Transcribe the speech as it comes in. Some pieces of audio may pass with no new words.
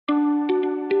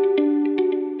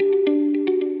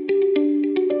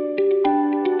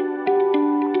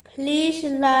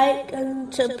like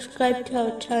and subscribe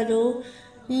to our channel.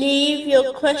 Leave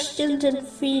your questions and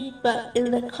feedback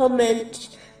in the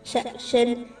comments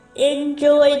section.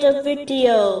 Enjoy the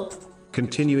video.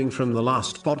 Continuing from the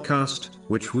last podcast,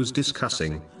 which was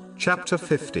discussing chapter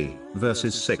 50,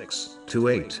 verses 6 to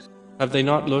 8. Have they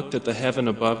not looked at the heaven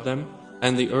above them,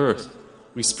 and the earth?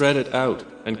 We spread it out,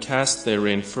 and cast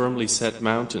therein firmly set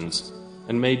mountains,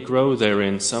 and made grow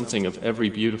therein something of every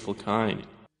beautiful kind,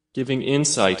 giving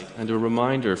insight and a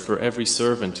reminder for every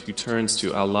servant who turns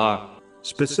to Allah.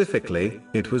 Specifically,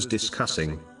 it was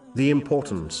discussing the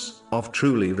importance of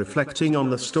truly reflecting on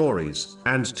the stories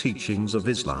and teachings of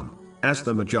Islam. As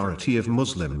the majority of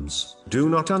Muslims do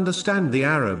not understand the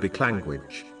Arabic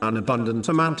language, an abundant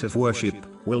amount of worship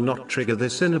will not trigger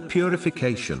this inner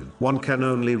purification. One can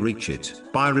only reach it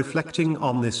by reflecting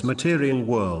on this material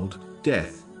world,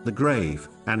 death, the grave,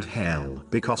 and hell.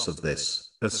 Because of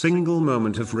this, a single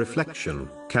moment of reflection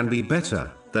can be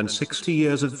better than 60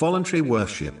 years of voluntary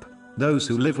worship. Those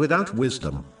who live without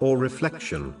wisdom or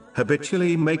reflection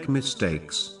habitually make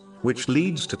mistakes, which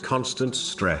leads to constant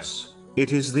stress.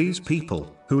 It is these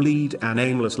people who lead an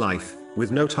aimless life,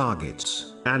 with no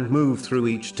targets, and move through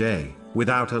each day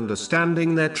without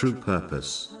understanding their true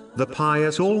purpose. The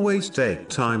pious always take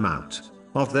time out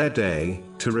of their day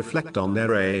to reflect on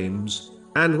their aims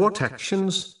and what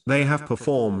actions they have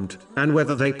performed, and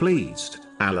whether they pleased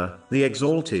Allah, the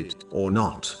Exalted, or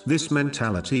not. This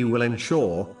mentality will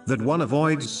ensure that one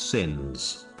avoids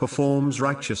sins, performs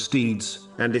righteous deeds,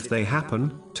 and if they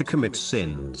happen to commit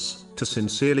sins, to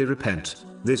sincerely repent.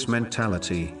 This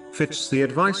mentality fits the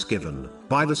advice given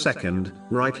by the second,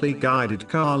 rightly guided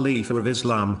Caliph of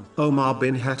Islam, Omar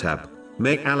bin Khattab.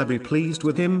 May Allah be pleased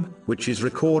with him, which is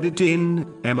recorded in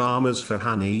Imam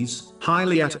Asfahani's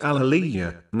Hilayat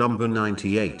al-Aliyah, number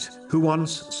 98, who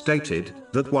once stated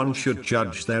that one should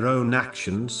judge their own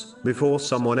actions before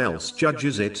someone else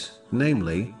judges it,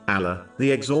 namely, Allah,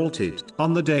 the Exalted,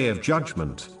 on the Day of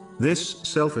Judgment. This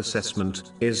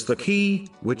self-assessment is the key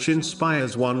which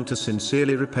inspires one to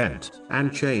sincerely repent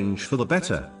and change for the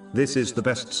better. This is the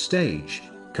best stage,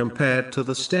 compared to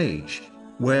the stage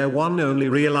where one only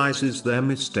realizes their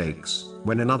mistakes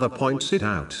when another points it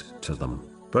out to them.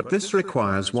 But this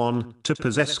requires one to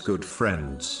possess good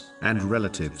friends and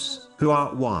relatives who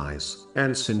are wise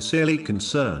and sincerely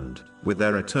concerned with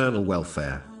their eternal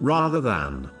welfare, rather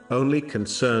than only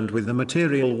concerned with the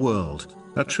material world.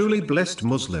 A truly blessed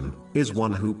Muslim is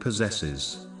one who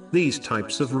possesses these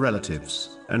types of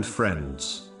relatives and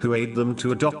friends who aid them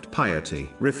to adopt piety.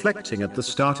 Reflecting at the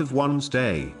start of one's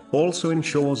day also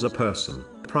ensures a person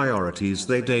priorities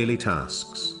their daily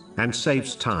tasks and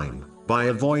saves time by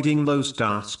avoiding those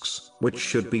tasks which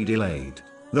should be delayed.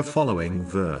 The following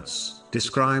verse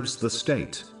describes the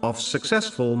state of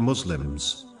successful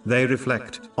Muslims. They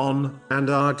reflect on and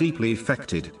are deeply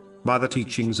affected by the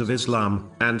teachings of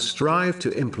Islam and strive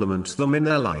to implement them in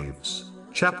their lives.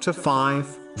 Chapter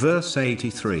 5, verse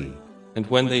 83. And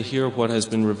when they hear what has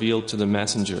been revealed to the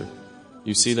messenger,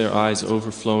 you see their eyes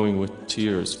overflowing with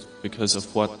tears because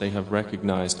of what they have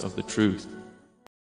recognized of the truth.